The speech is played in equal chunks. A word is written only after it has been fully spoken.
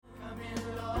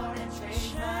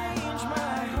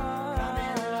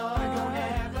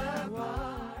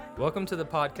Welcome to the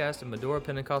podcast of Medora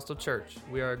Pentecostal Church.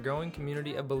 We are a growing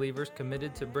community of believers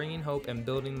committed to bringing hope and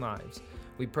building lives.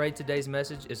 We pray today's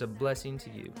message is a blessing to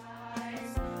you.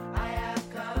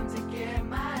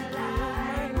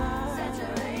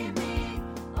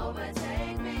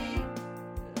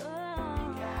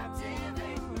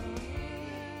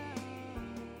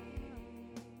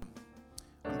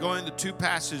 I'm going to two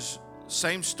passages,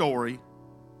 same story,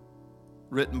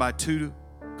 written by two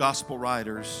gospel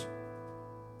writers,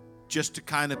 just to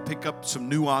kind of pick up some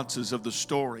nuances of the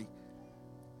story.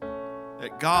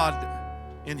 That God,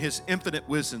 in His infinite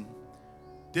wisdom,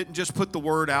 didn't just put the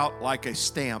word out like a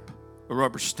stamp, a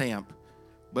rubber stamp,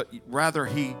 but rather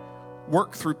He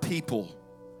worked through people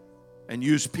and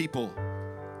used people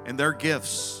and their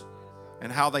gifts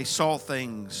and how they saw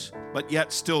things, but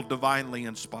yet still divinely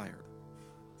inspired.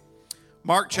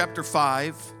 Mark chapter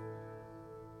 5,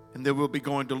 and then we'll be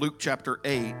going to Luke chapter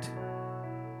 8.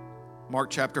 Mark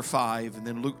chapter 5, and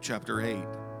then Luke chapter 8.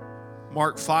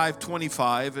 Mark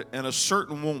 5:25, and a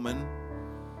certain woman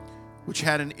which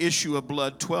had an issue of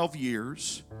blood 12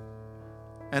 years,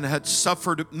 and had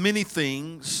suffered many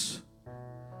things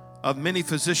of many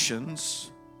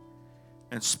physicians,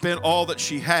 and spent all that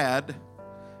she had,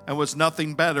 and was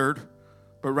nothing bettered,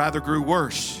 but rather grew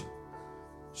worse.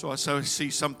 So I see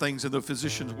some things in the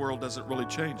physician's world doesn't really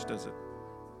change, does it?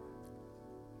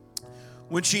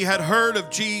 When she had heard of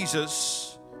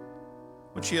Jesus,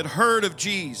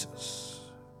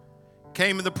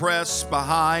 came in the press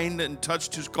behind and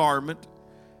touched His garment,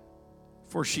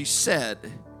 for she said,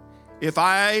 if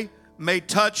I may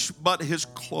touch but His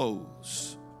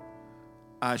clothes,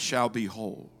 I shall be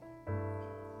whole.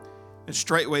 And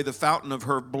straightway the fountain of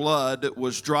her blood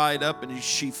was dried up, and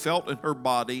she felt in her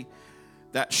body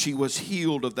that she was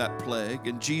healed of that plague.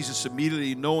 And Jesus,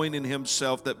 immediately knowing in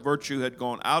Himself that virtue had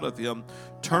gone out of him,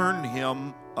 turned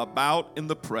Him about in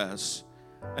the press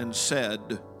and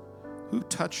said, who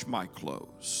touched my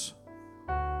clothes?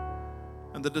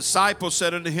 And the disciples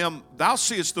said unto Him, thou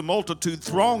seest the multitude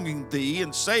thronging thee,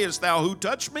 and sayest thou, who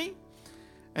touched me?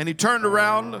 And He turned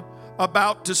around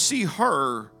about to see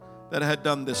her that had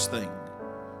done this thing.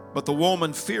 But the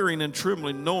woman, fearing and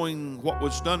trembling, knowing what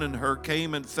was done in her,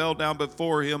 came and fell down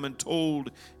before Him and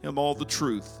told Him all the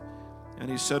truth.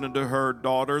 And He said unto her,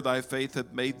 daughter, thy faith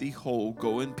hath made thee whole.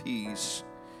 Go in peace,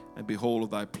 and be whole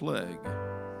of thy plague.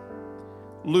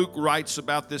 Luke writes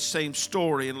about this same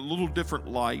story in a little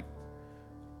different light.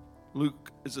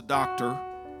 Luke is a doctor,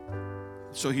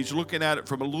 so he's looking at it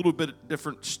from a little bit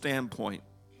different standpoint.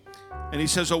 And he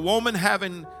says, a woman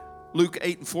having, Luke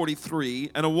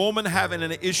 8:43, and a woman having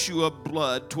an issue of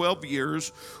blood 12 years,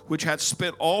 which had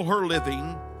spent all her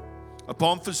living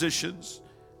upon physicians,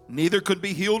 neither could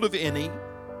be healed of any,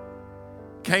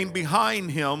 came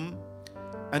behind Him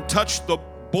and touched the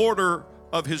border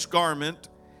of His garment,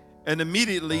 and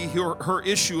immediately her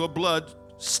issue of blood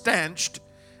stanched.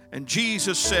 And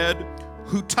Jesus said,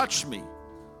 who touched me?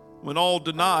 When all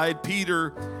denied,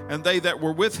 Peter and they that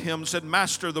were with him said,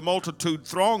 Master, the multitude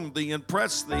thronged thee and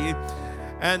pressed thee,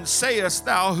 and sayest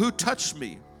thou, who touched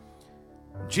me?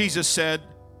 Jesus said,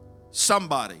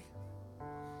 somebody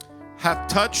hath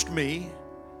touched me,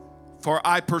 for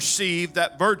I perceive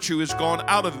that virtue is gone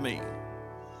out of me.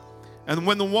 And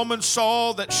when the woman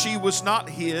saw that she was not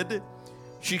hid,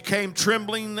 she came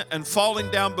trembling and falling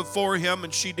down before Him,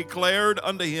 and she declared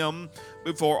unto Him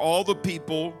before all the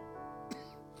people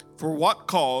for what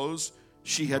cause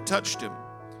she had touched Him,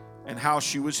 and how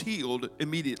she was healed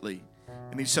immediately.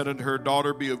 And He said unto her,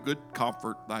 daughter, be of good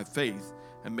comfort, thy faith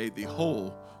hath made thee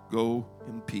whole. Go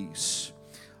in peace.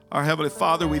 Our Heavenly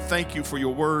Father, we thank You for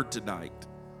Your word tonight.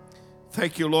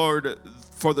 Thank You, Lord,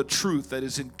 for the truth that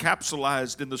is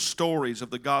encapsulated in the stories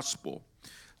of the gospel.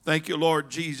 Thank You,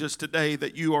 Lord Jesus, today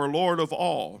that You are Lord of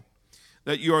all,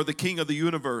 that You are the King of the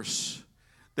universe.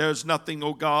 There's nothing,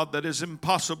 O God, that is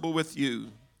impossible with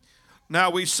You. Now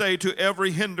we say to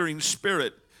every hindering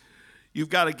spirit, you've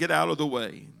got to get out of the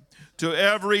way. To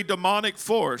every demonic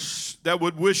force that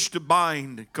would wish to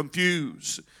bind,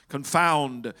 confuse,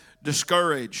 confound,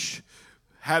 discourage,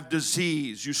 have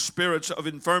disease, you spirits of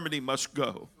infirmity must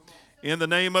go. In the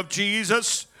name of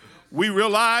Jesus, we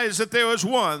realize that there is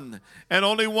one and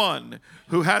only one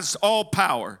who has all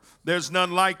power. There's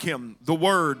none like Him, the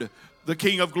Word, the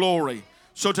King of glory.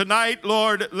 So tonight,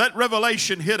 Lord, let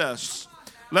revelation hit us.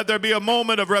 Let there be a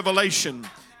moment of revelation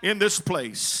in this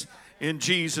place. In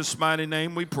Jesus' mighty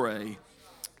name we pray.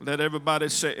 Let everybody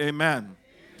say amen.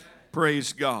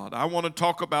 Praise God. I want to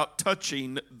talk about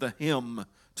touching the hem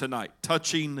tonight.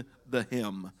 Touching the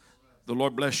hem. The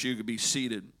Lord bless you. You can be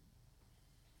seated.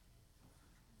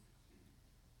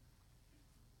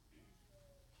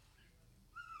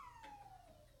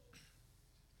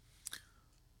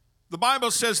 The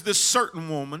Bible says this certain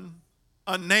woman,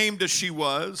 unnamed as she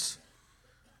was,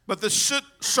 but this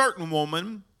certain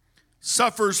woman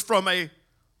suffers from a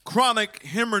chronic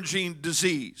hemorrhaging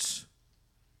disease.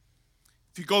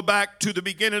 If you go back to the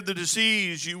beginning of the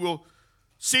disease, you will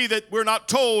see that we're not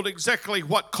told exactly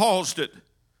what caused it,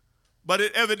 but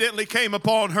it evidently came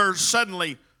upon her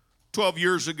suddenly 12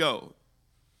 years ago.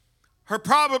 Her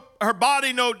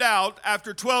body, no doubt,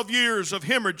 after 12 years of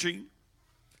hemorrhaging,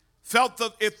 felt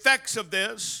the effects of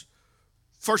this,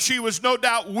 for she was no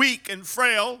doubt weak and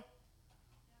frail,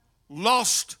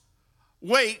 lost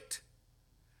weight,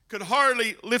 could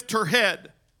hardly lift her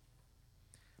head.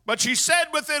 But she said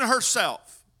within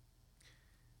herself,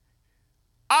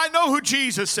 I know who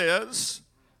Jesus is.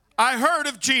 I heard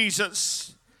of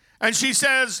Jesus. And she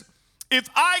says, if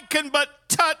I can but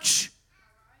touch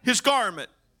his garment.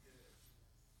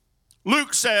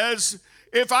 Luke says,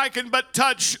 if I can but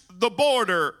touch the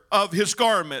border of his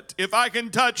garment, if I can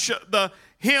touch the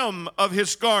hem of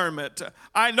his garment,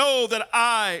 I know that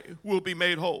I will be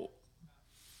made whole.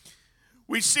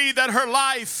 We see that her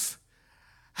life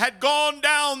had gone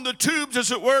down the tubes,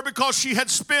 as it were, because she had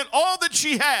spent all that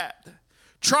she had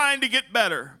trying to get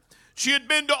better. She had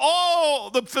been to all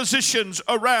the physicians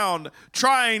around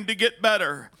trying to get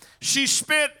better. She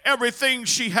spent everything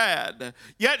she had,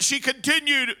 yet she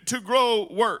continued to grow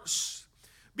worse.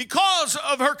 Because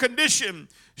of her condition,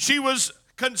 she was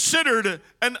considered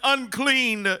an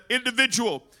unclean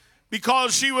individual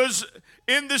because she was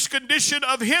in this condition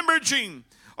of hemorrhaging.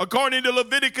 According to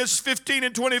Leviticus 15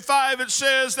 and 25, it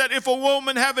says that if a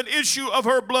woman have an issue of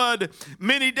her blood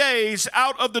many days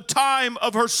out of the time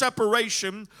of her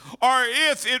separation, or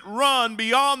if it run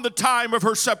beyond the time of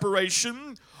her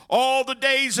separation, all the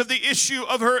days of the issue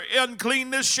of her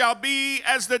uncleanness shall be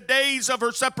as the days of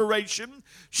her separation.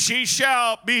 She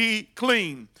shall be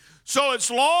clean. So as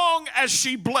long as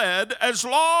she bled, as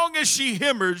long as she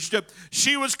hemorrhaged,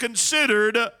 she was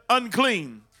considered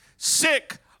unclean,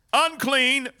 sick,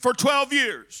 unclean for 12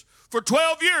 years. For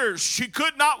 12 years, she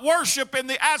could not worship in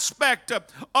the aspect of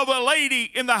a lady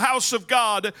in the house of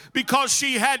God because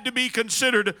she had to be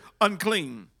considered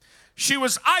unclean. She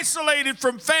was isolated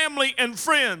from family and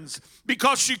friends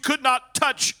because she could not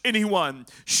touch anyone.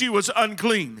 She was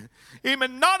unclean.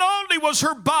 Amen. Not only was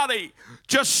her body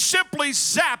just simply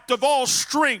zapped of all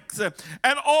strength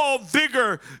and all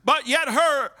vigor, but yet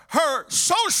her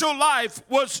social life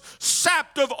was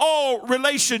sapped of all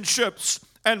relationships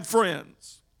and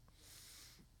friends.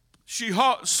 She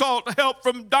sought help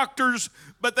from doctors,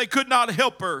 but they could not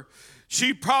help her.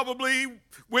 She probably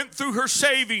went through her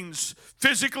savings,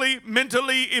 physically,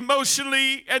 mentally,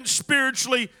 emotionally, and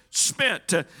spiritually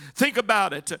spent. Think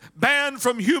about it. Banned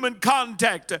from human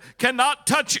contact, cannot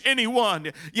touch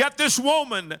anyone. Yet this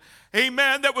woman,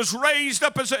 amen, that was raised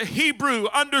up as a Hebrew,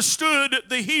 understood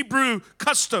the Hebrew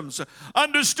customs,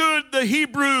 understood the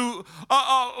Hebrew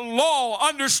law,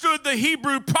 understood the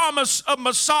Hebrew promise of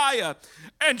Messiah.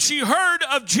 And she heard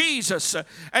of Jesus,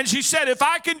 and she said, if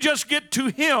I can just get to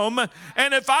him,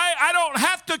 and if I don't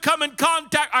have to come in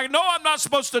contact, I know I'm not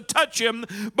supposed to touch him,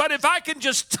 but if I can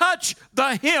just touch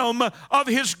the hem of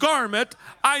his garment,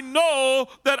 I know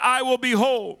that I will be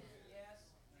whole.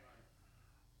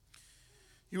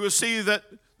 You will see that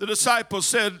the disciples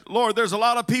said, Lord, there's a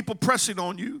lot of people pressing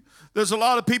on you. There's a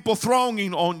lot of people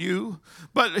thronging on you,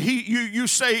 but you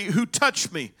say, who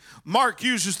touched me? Mark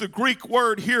uses the Greek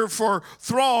word here for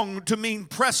throng to mean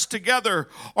pressed together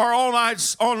or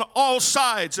on all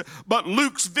sides. But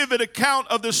Luke's vivid account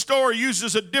of the story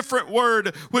uses a different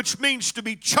word, which means to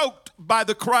be choked by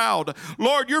the crowd.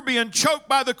 Lord, you're being choked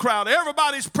by the crowd.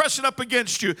 Everybody's pressing up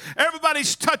against you.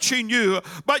 Everybody's touching you.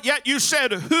 But yet you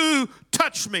said, who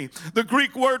touched me? The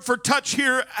Greek word for touch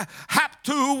here,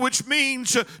 haptu, which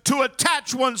means to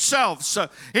attach oneself.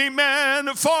 Amen.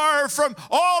 Far from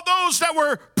all those that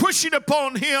were pushing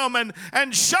upon him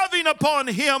and shoving upon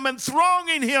him and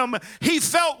thronging him, he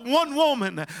felt one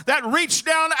woman that reached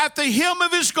down at the hem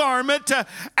of his garment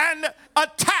and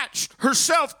attached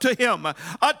herself to him,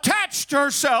 attached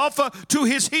herself to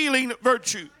his healing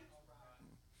virtue.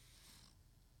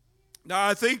 Now,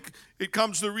 I think it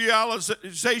comes to the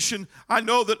realization, I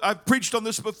know that I've preached on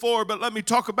this before, but let me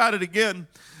talk about it again.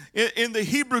 In the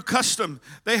Hebrew custom,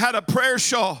 they had a prayer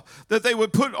shawl that they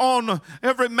would put on.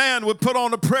 Every man would put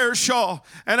on a prayer shawl,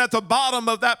 and at the bottom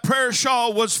of that prayer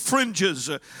shawl was fringes.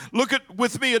 Look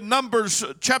with me at Numbers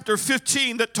chapter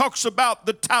 15 that talks about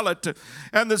the talent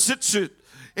and the tzitzit.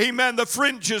 Amen, the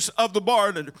fringes of the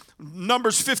barn.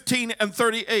 Numbers 15 and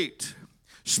 38.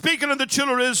 Speaking of the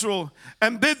children of Israel,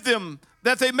 and bid them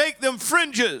that they make them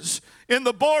fringes in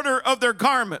the border of their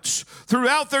garments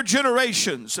throughout their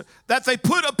generations, that they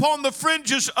put upon the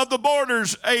fringes of the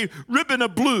borders a ribbon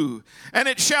of blue. And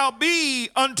it shall be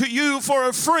unto you for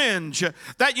a fringe,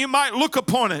 that you might look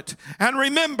upon it, and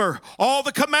remember all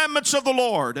the commandments of the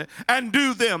Lord, and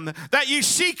do them, that ye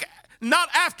seek not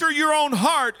after your own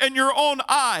heart and your own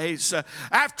eyes,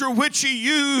 after which you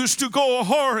used to go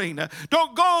a-whoring.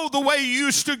 Don't go the way you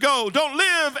used to go. Don't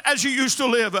live as you used to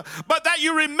live, but that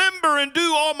you remember and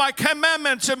do all my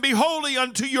commandments and be holy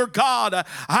unto your God.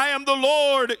 I am the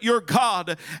Lord your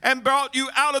God, and brought you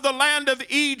out of the land of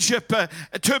Egypt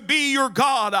to be your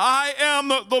God. I am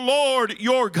the Lord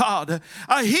your God.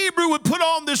 A Hebrew would put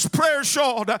on this prayer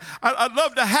shawl. I'd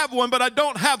love to have one, but I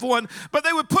don't have one. But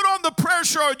they would put on the prayer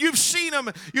shawl. You've seen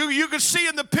them. You can see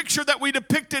in the picture that we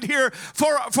depicted here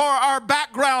for our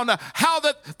background how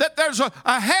that there's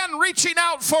a hand reaching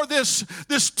out for this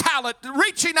talent,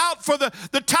 reaching out for the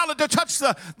talent to touch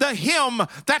the hem.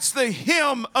 That's the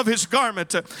hem of his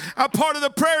garment. A part of the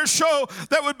prayer show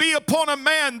that would be upon a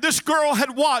man. This girl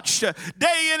had watched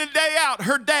day in and day out.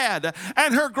 Her dad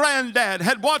and her granddad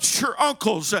had watched her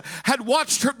uncles, had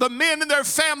watched the men in their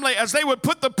family as they would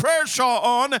put the prayer shawl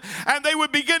on and they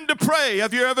would begin to pray.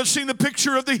 Have you ever seen the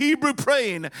picture of the Hebrew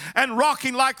praying and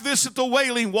rocking like this at the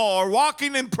Wailing Wall, or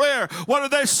walking in prayer? What are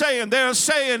they saying? They're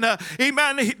saying,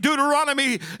 amen,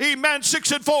 Deuteronomy, amen,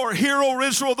 6:4, Hear, O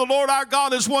Israel, the Lord our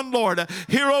God is one Lord.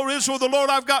 Hear, O Israel, the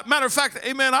Lord I've got. Matter of fact,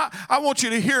 amen, I want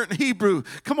you to hear it in Hebrew.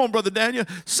 Come on, Brother Daniel,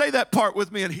 say that part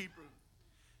with me in Hebrew.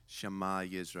 Shema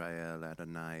Yisrael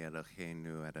Adonai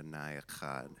Eloheinu Adonai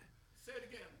Echad. Say it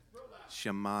again, real loud.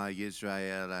 Shema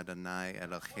Yisrael Adonai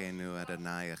Eloheinu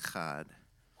Adonai Echad.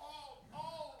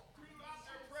 All throughout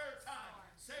their prayer time.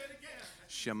 Say it again.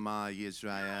 Shema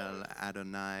Yisrael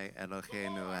Adonai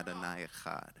Eloheinu Adonai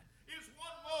Echad. Is one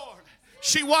Lord.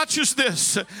 She watches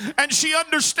this and she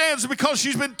understands because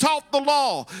she's been taught the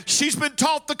law. She's been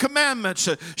taught the commandments.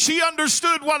 She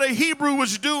understood what a Hebrew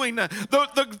was doing.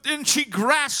 And she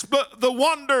grasped the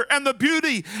wonder and the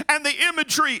beauty and the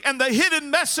imagery and the hidden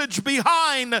message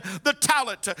behind the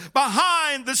talent,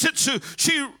 behind the sitsu.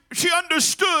 She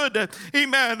understood,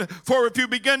 amen, for if you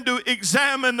begin to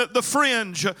examine the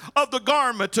fringe of the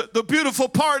garment, the beautiful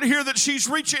part here that she's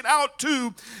reaching out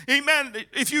to, amen,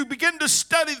 if you begin to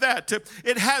study that,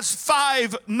 it has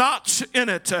 5 knots in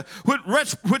it,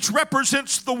 which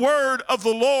represents the word of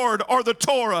the Lord or the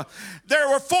Torah. There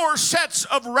were 4 sets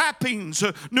of wrappings,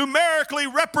 numerically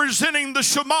representing the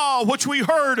Shema, which we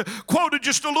heard quoted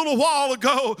just a little while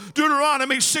ago,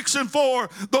 Deuteronomy 6:4.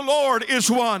 The Lord is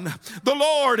one. The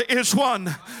Lord is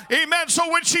one. Amen. So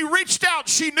when she reached out,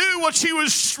 she knew what she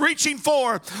was reaching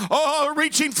for. Oh,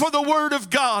 reaching for the Word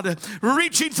of God,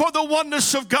 reaching for the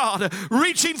oneness of God,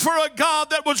 reaching for a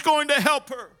God that was going to help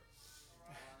her.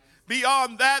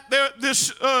 Beyond that,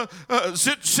 this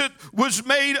zitzit was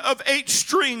made of 8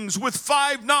 strings with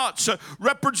 5 knots,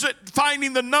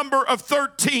 finding the number of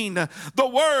 13. The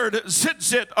word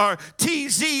zitzit, or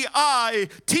T-Z-I-T,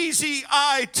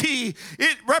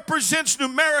 it represents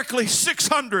numerically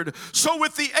 600. So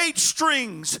with the 8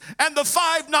 strings and the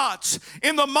 5 knots,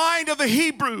 in the mind of the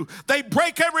Hebrew, they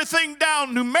break everything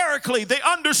down numerically. They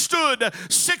understood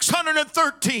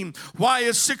 613. Why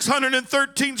is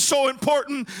 613 so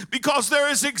important? Because there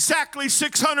is exactly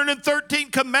 613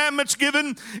 commandments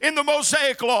given in the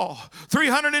Mosaic Law.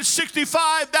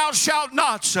 365 thou shalt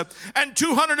nots, and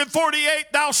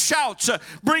 248 thou shalt,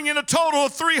 bringing a total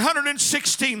of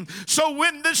 316. So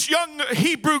when this young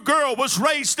Hebrew girl was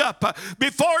raised up,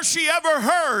 before she ever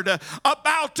heard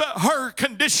about her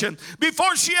condition,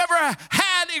 before she ever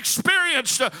had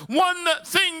experienced one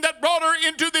thing that brought her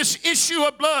into this issue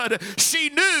of blood, she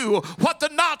knew what the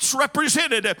knots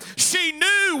represented. She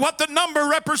knew what the number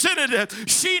represented.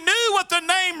 She knew what the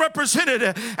name represented,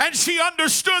 and she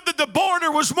understood that the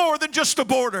border was more than just a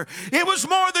border. It was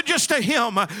more than just a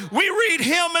hymn. We read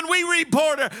hymn and we read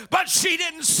border, but she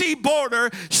didn't see border.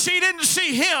 She didn't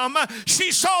see him.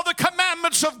 She saw the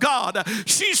commandments of God.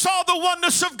 She saw the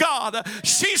oneness of God.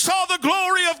 She saw the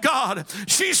glory of God.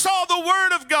 She saw the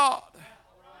word of God.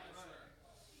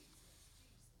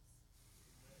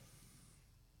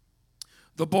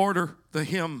 The border, the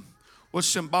hymn, was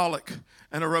symbolic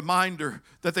and a reminder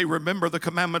that they remember the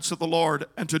commandments of the Lord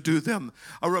and to do them.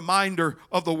 A reminder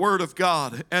of the word of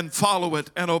God and follow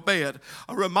it and obey it.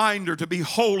 A reminder to be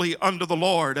holy unto the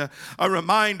Lord. A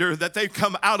reminder that they've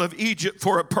come out of Egypt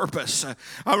for a purpose.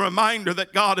 A reminder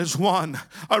that God is one.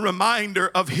 A reminder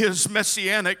of his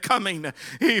messianic coming.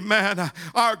 Amen.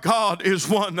 Our God is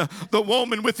one. The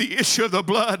woman with the issue of the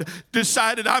blood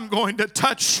decided, I'm going to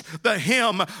touch the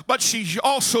hem, but she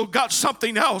also got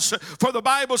something else For the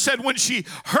Bible said when she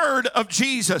heard of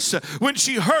Jesus, when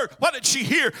she heard, what did she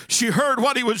hear? She heard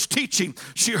what he was teaching.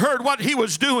 She heard what he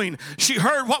was doing. She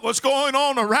heard what was going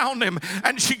on around him.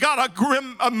 And she got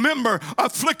a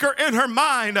flicker in her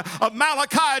mind of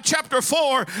Malachi chapter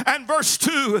 4 and verse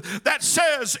 2 that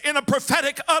says in a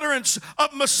prophetic utterance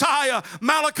of Messiah,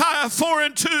 Malachi 4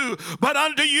 and 2, but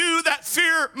unto you that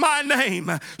fear my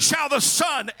name shall the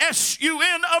Son,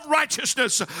 S-U-N, of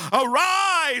righteousness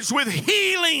arise with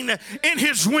healing in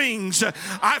his wings.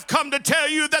 I've come to tell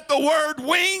you that the word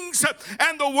wings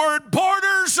and the word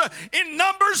borders in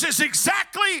Numbers is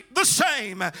exactly the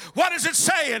same. What is it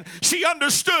saying? She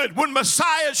understood when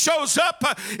Messiah shows up,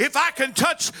 if I can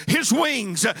touch his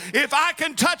wings, if I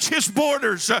can touch his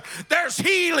borders, there's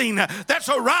healing that's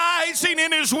arising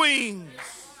in his wings.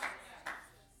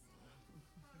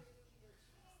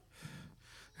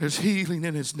 There's healing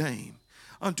in his name.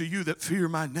 Unto you that fear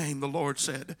my name, the Lord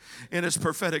said in his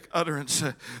prophetic utterance,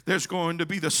 there's going to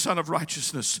be the Son of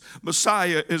Righteousness.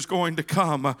 Messiah is going to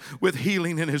come with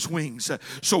healing in his wings.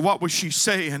 So what was she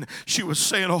saying? She was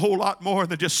saying a whole lot more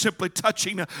than just simply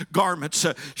touching garments.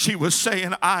 She was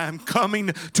saying, I am coming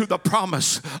to the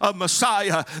promise of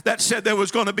Messiah that said there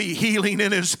was going to be healing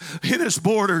in his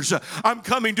borders. I'm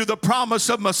coming to the promise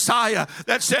of Messiah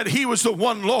that said he was the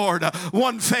one Lord,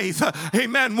 one faith,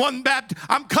 amen, one baptism.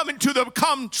 I'm coming to the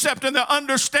concept and the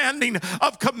understanding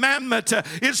of commandment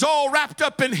is all wrapped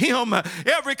up in him.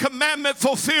 Every commandment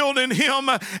fulfilled in him.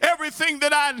 Everything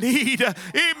that I need.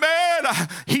 Amen.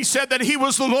 He said that he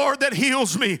was the Lord that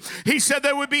heals me. He said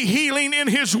there would be healing in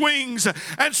his wings.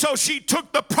 And so she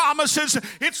took the promises.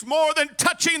 It's more than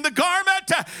touching the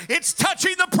garment. It's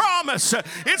touching the promise.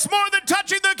 It's more than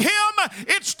touching the hem.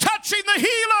 It's touching the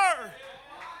healer.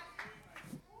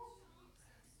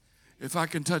 If I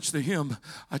can touch the hem,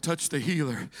 I touch the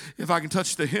healer. If I can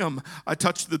touch the hem, I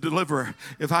touch the deliverer.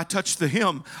 If I touch the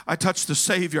hem, I touch the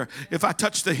Savior. If I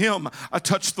touch the hem, I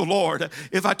touch the Lord.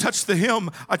 If I touch the hem,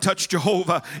 I touch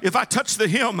Jehovah. If I touch the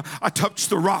hem, I touch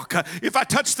the rock. If I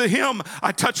touch the hem,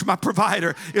 I touch my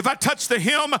provider. If I touch the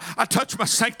hem, I touch my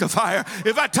sanctifier.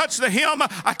 If I touch the hem,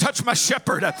 I touch my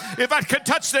shepherd. If I can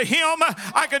touch the hem,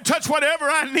 I can touch whatever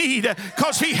I need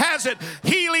because he has it.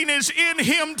 Healing is in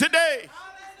him today.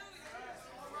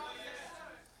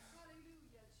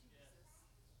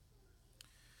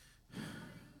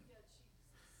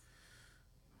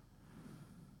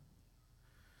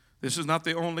 This is not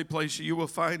the only place you will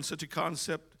find such a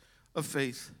concept of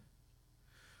faith.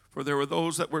 For there were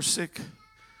those that were sick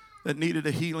that needed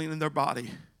a healing in their body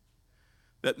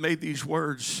that made these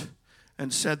words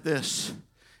and said this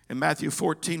in Matthew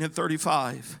 14 and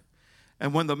 35.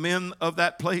 And when the men of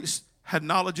that place had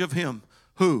knowledge of him,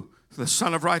 who? The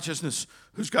Son of Righteousness,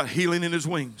 who's got healing in his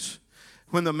wings.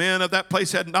 When the men of that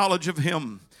place had knowledge of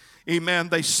him, amen,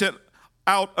 they sent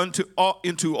out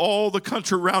into all the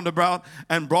country round about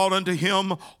and brought unto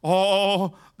him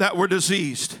all that were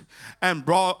diseased and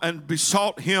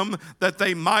besought him that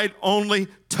they might only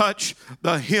touch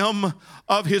the hem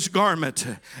of his garment.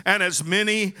 And as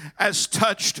many as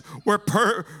touched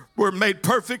were made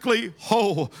perfectly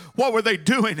whole. What were they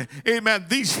doing? Amen.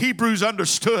 These Hebrews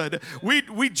understood.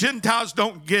 We Gentiles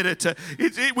don't get it.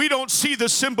 We don't see the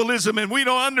symbolism and we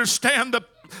don't understand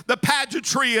the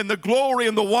pageantry and the glory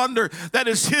and the wonder that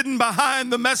is hidden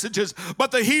behind the messages.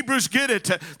 But the Hebrews get it.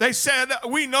 They said,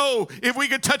 we know if we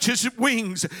can touch his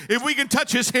wings, if we can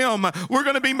touch his hem, we're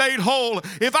going to be made whole.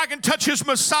 If I can touch his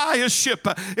messiahship,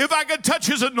 if I can touch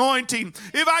his anointing,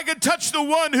 if I can touch the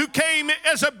one who came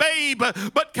as a babe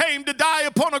but came to die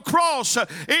upon a cross,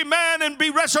 amen, and be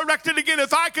resurrected again,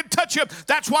 if I can touch him,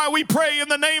 that's why we pray in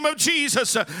the name of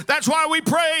Jesus. That's why we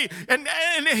pray, and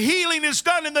healing is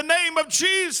done in the name of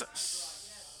Jesus. In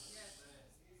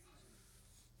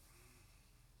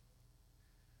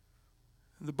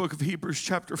the book of Hebrews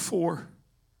chapter 4,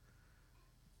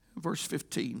 verse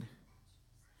 15,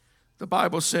 the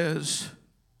Bible says,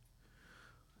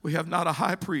 we have not a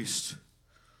high priest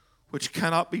which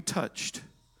cannot be touched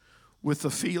with the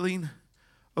feeling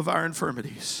of our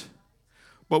infirmities,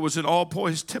 but was in all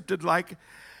points tempted like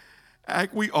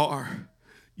we are,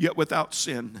 yet without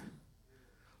sin.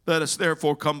 Let us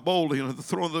therefore come boldly unto the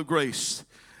throne of grace,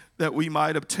 that we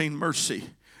might obtain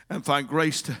mercy and find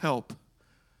grace to help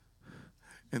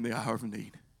in the hour of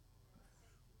need.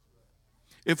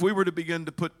 If we were to begin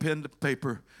to put pen to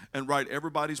paper and write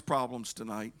everybody's problems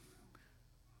tonight,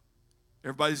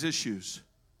 everybody's issues,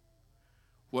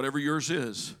 whatever yours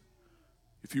is,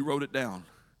 if you wrote it down,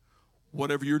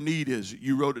 whatever your need is,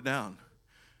 you wrote it down,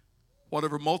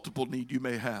 whatever multiple need you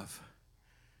may have,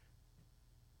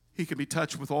 he can be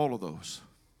touched with all of those.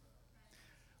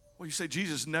 Well, you say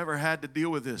Jesus never had to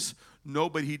deal with this. No,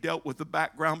 but he dealt with the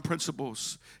background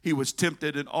principles. He was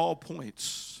tempted in all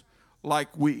points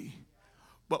like we,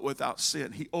 but without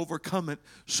sin. He overcome it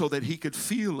so that he could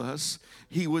feel us.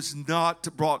 He was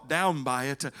not brought down by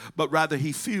it, but rather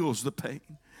he feels the pain.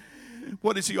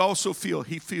 What does he also feel?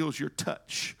 He feels your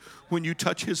touch. When you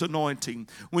touch his anointing,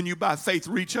 when you by faith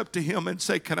reach up to him and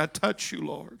say, can I touch you,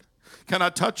 Lord? Can I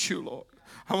touch you, Lord?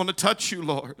 I want to touch you,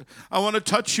 Lord. I want to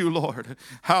touch you, Lord.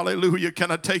 Hallelujah.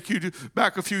 Can I take you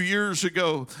back a few years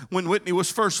ago when Whitney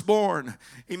was first born?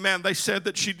 Amen. They said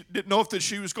that she didn't know if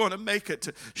she was going to make it.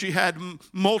 She had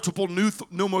multiple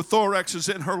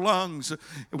pneumothoraxes in her lungs.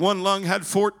 One lung had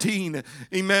 14.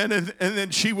 Amen. And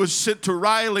then she was sent to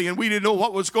Riley, and we didn't know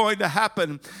what was going to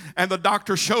happen. And the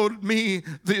doctor showed me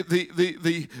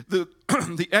the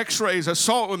x-rays. I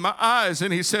saw it with my eyes,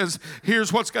 and he says,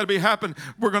 here's what's got to be happening.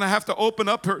 We're going to have to open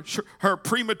up her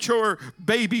premature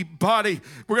baby body.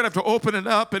 We're going to have to open it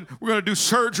up, and we're going to do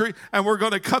surgery, and we're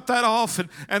going to cut that off and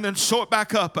then sew it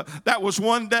back up. That was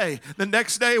one day. The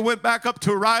next day, went back up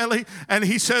to Riley, and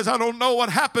he says, I don't know what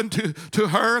happened to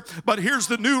her, but here's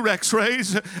the new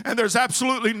x-rays, and there's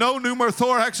absolutely no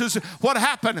pneumothoraxes. What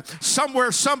happened?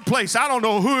 Somewhere, someplace, I don't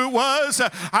know who it was.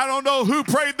 I don't know who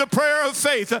prayed the prayer of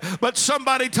faith, but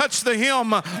somebody touched the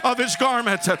hem of his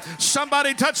garment.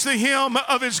 Somebody touched the hem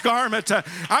of his garment.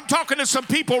 I'm talking to some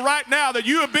people right now that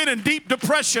you have been in deep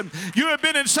depression. You have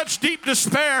been in such deep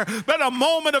despair, but a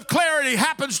moment of clarity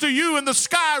happens to you, and the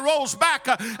sky rolls back,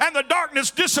 and the darkness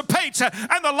dissipates,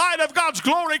 and the light of God's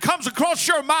glory comes across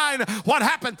your mind. What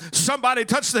happened? Somebody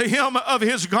touched the hem of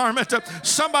his garment.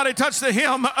 Somebody touched the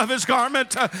hem of his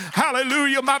garment.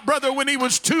 Hallelujah. My brother, when he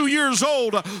was 2 years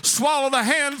old, swallowed a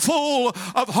handful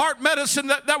of heart medicine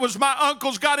that was my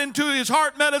uncle's, got into his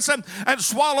heart medicine and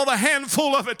swallowed a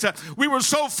handful of it. We were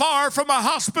so far from a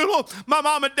hospital, my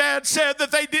mom and dad said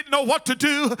that they didn't know what to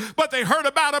do, but they heard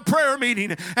about a prayer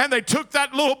meeting, and they took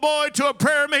that little boy to a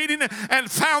prayer meeting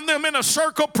and found them in a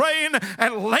circle praying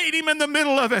and laid him in the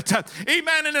middle of it.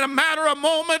 Amen. And in a matter of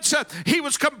moments, he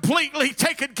was completely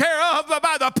taken care of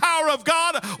by the power of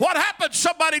God. What happened?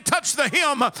 Somebody touched the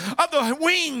hem of the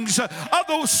wings of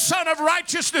the Son of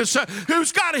Righteousness,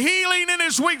 who's got healing in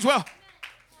his wings. Well,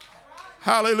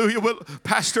 hallelujah. Well,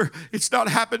 Pastor, it's not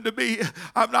happened to me.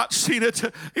 I've not seen it.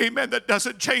 Amen. That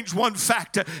doesn't change one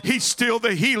fact. He's still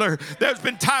the healer. There's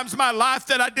been times in my life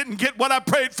that I didn't get what I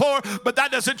prayed for, but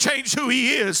that doesn't change who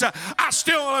he is. I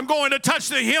still am going to touch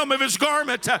the hem of his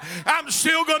garment. I'm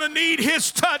still going to need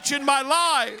his touch in my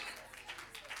life.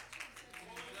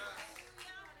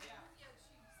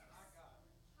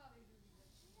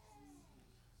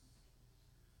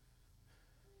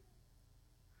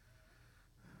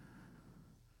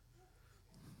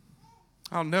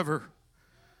 I'll never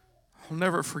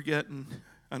forget, and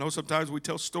I know sometimes we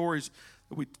tell stories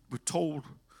that we're told,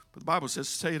 but the Bible says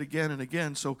say it again and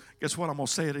again, so guess what? I'm going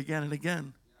to say it again and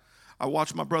again. I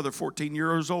watched my brother, 14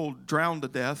 years old, drown to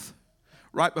death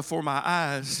right before my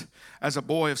eyes. As a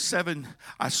boy of 7,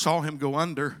 I saw him go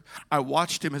under. I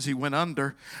watched him as he went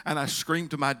under, and I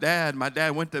screamed to my dad. My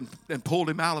dad went and pulled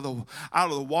him out of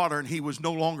the water, and he was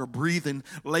no longer breathing.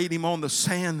 Laid him on the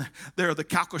sand there at the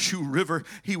Calcasieu River.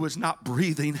 He was not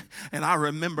breathing, and I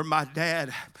remember my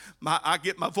dad. I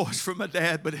get my voice from my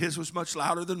dad, but his was much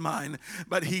louder than mine.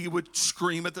 But he would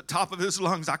scream at the top of his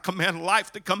lungs, I command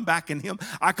life to come back in him.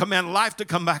 I command life to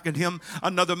come back in him.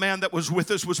 Another man that was with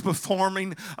us was performing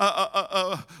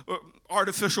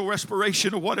artificial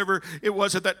respiration or whatever it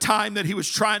was at that time that he was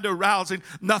trying to arouse, and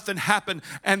nothing happened.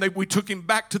 And we took him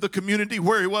back to the community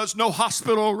where he was, no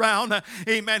hospital around.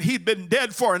 Amen. He'd been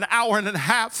dead for an hour and a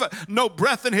half, no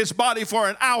breath in his body for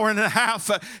an hour and a half.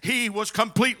 He was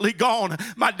completely gone.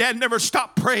 My dad never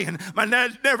stopped praying. My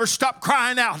dad never stopped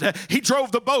crying out. He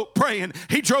drove the boat praying.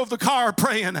 He drove the car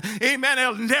praying. Amen.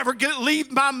 It'll never leave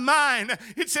my mind.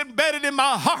 It's embedded in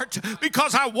my heart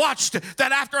because I watched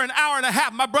that after an hour and a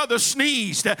half, my brother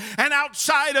sneezed, and out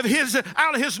of his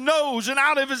nose and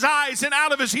out of his eyes and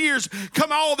out of his ears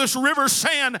come all this river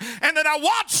sand. And then I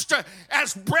watched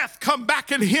as breath come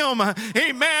back in him.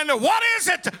 Amen. What is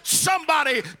it?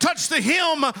 Somebody touched the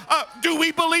hem. Do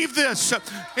we believe this?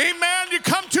 Amen. You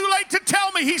come too late to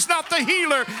tell me he's not the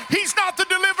healer. He's not the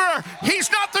deliverer.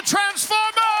 He's not the transformer.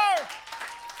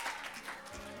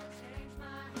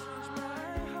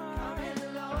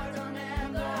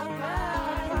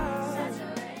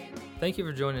 Thank you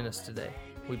for joining us today.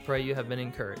 We pray you have been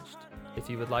encouraged. If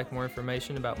you would like more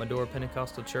information about Medora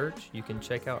Pentecostal Church, you can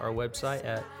check out our website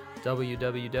at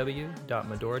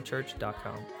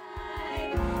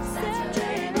www.medorachurch.com.